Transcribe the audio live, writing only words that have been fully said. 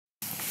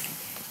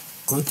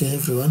Good day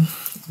everyone,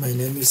 my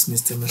name is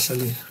Mr.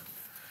 Mahlalela.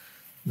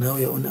 Now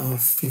we are on our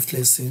 5th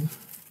lesson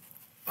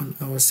on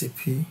our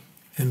CP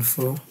and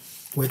for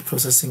word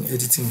processing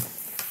editing.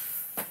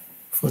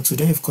 For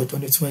today I've got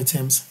only 2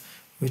 items,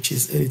 which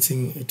is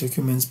editing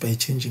documents by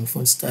changing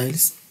font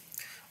styles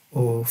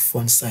or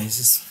font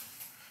sizes.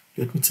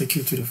 Let me take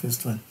you to the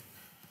first one.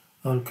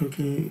 I'll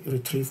quickly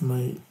retrieve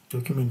my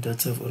document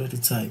that I've already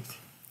typed.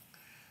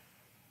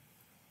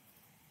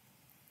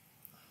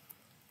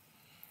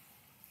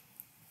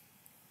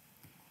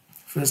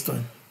 First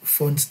one,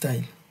 font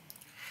style.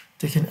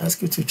 They can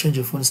ask you to change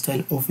a font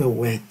style of a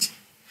word.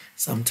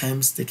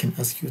 Sometimes they can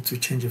ask you to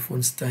change a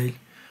font style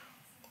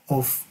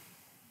of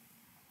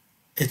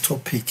a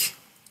topic.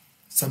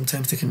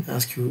 Sometimes they can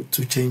ask you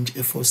to change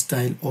a font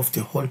style of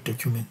the whole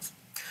document.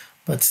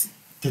 But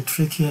the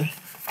trick here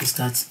is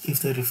that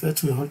if they refer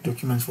to a whole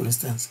document, for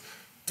instance,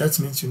 that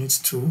means you need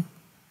to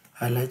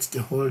highlight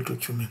the whole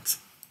document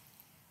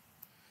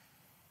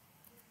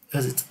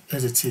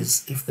as it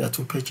is. If there are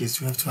 2 pages,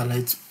 you have to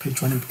highlight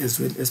page 1 as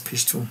well as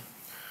page 2.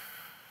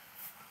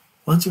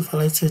 Once you've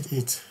highlighted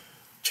it,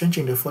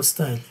 changing the font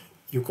style,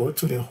 you go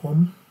to the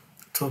home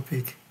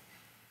topic.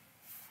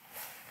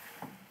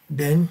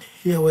 Then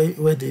here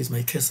where there is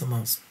my cursor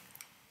mouse,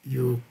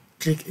 you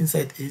click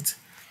inside it.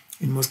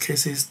 In most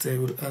cases, they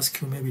will ask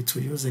you maybe to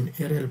use an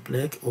Arial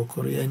Black or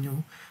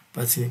Korean,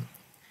 but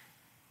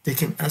they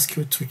can ask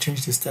you to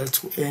change the style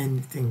to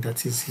anything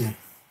that is here.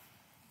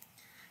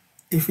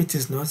 If it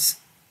is not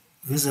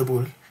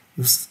visible,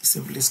 you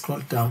simply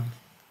scroll down.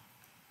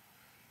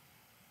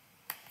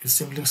 You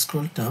simply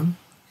scroll down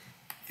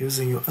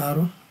using your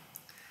arrow.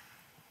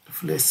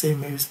 If let's say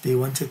maybe they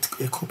wanted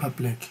a copper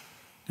black,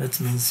 that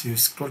means you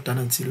scroll down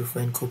until you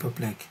find copper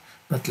black.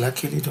 But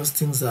luckily those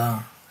things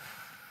are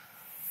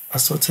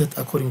sorted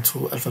according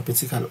to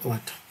alphabetical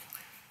order.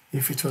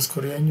 If it was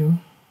Korean, you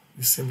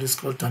simply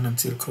scroll down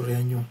until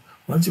Korean.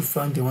 Once you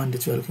find the one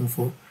that you are looking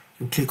for,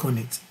 you click on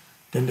it.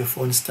 Then the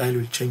font style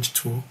will change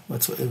to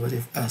whatsoever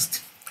they've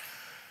asked.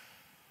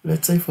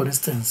 Let's say, for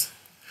instance,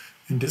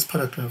 in this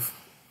paragraph,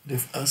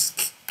 they've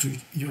asked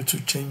you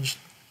to change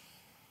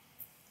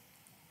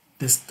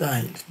the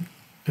style,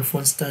 the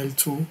font style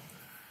to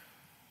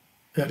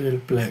Arial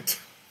Black.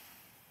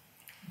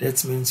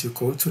 That means you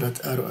go to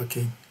that arrow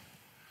again.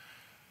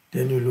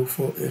 Then you look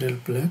for Arial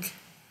Black.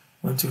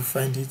 Once you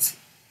find it,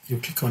 you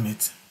click on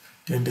it.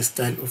 Then the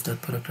style of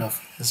that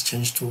paragraph has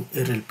changed to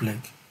Arial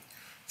Black.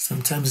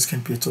 Sometimes it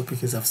can be a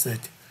topic, as I've said.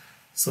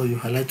 So you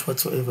highlight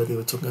whatsoever they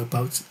were talking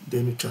about,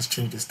 then you just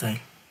change the style.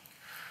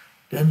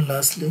 Then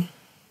lastly,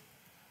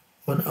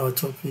 on our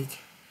topic,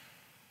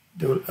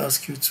 they will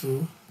ask you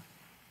to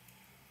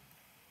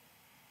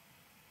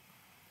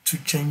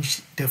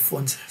change the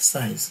font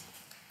size.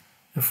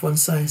 The font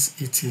size,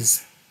 it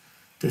is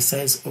the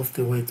size of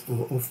the word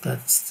or of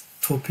that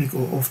topic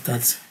or of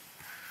that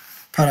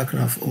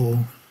paragraph,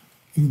 or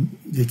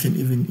they can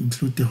even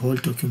include the whole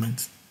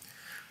document.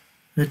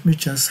 Let me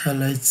just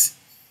highlight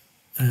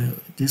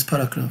this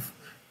paragraph.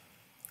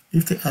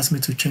 If they ask me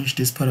to change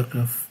this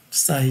paragraph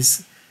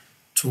size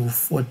to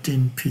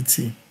 14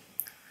 pt,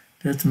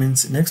 that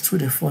means next to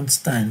the font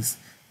styles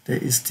there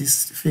is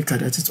this figure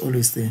that is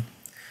always there.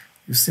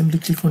 You simply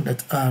click on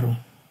that arrow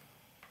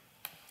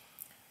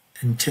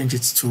and change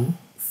it to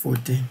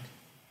 14.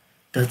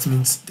 That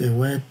means the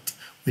word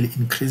will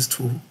increase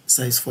to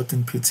size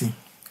 14 pt.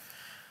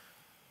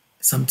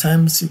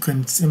 Sometimes you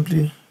can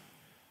simply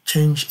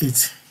change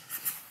it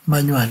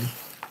manually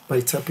by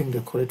tapping the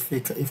correct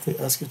figure. If they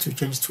ask you to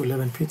change to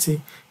 11 pt,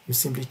 you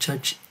simply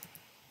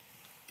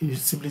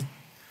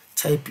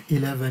type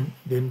 11,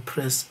 then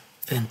press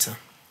enter.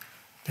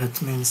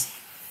 That means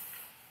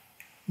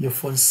your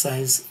font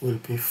size will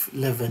be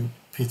 11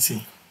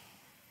 pt.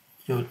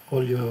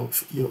 All your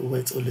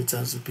words or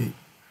letters will be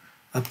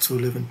up to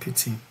 11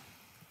 pt.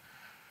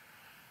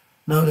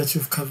 Now that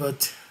you've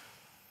covered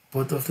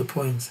both of the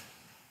points,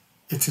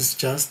 it is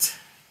just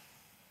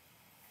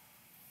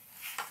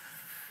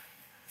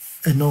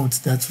a note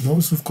that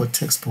those who've got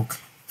textbook,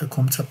 a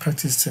computer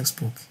practice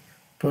textbook,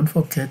 don't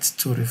forget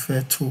to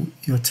refer to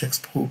your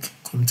textbook,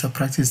 computer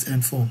practice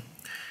and form.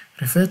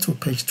 Refer to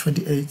page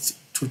 28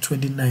 to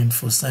 29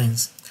 for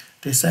science.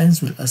 The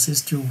science will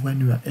assist you when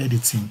you are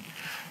editing.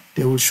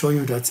 They will show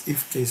you that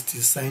if there is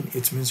this sign,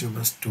 it means you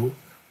must do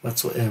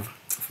whatsoever.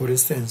 For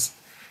instance,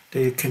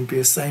 there can be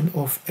a sign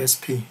of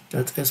SP.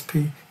 That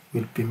SP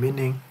will be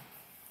meaning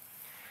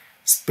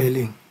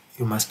spelling.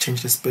 You must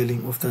change the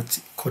spelling of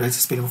that, correct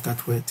spelling of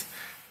that word.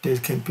 There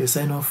can be a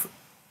sign of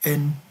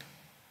NP,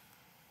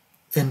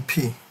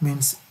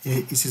 means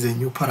it is a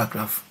new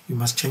paragraph. You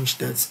must change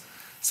that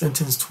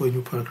sentence to a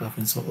new paragraph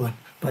and so on.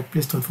 But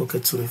please don't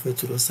forget to refer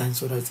to those signs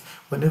so that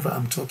whenever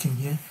I'm talking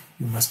here,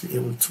 you must be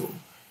able to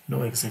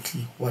know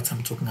exactly what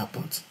I'm talking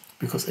about.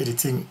 Because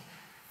editing,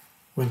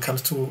 when it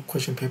comes to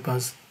question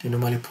papers, they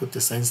normally put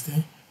the signs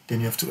there,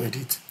 then you have to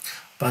edit.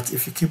 But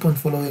if you keep on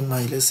following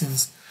my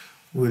lessons,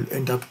 we'll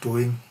end up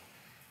doing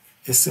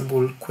a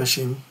simple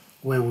question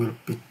where we'll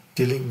be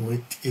dealing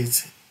with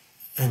it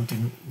and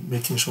in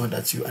making sure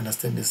that you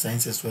understand the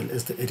science as well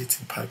as the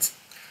editing part.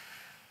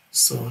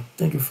 So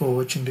thank you for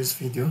watching this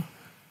video.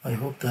 I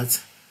hope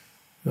that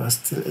you are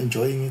still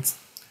enjoying it,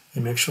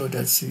 and make sure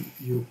that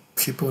you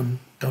keep on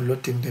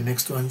downloading the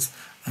next ones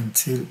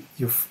until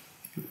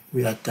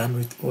we are done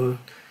with all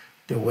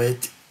the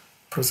word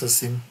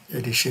processing,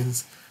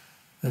 additions,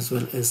 as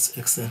well as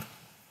Excel.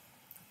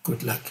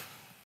 Good luck.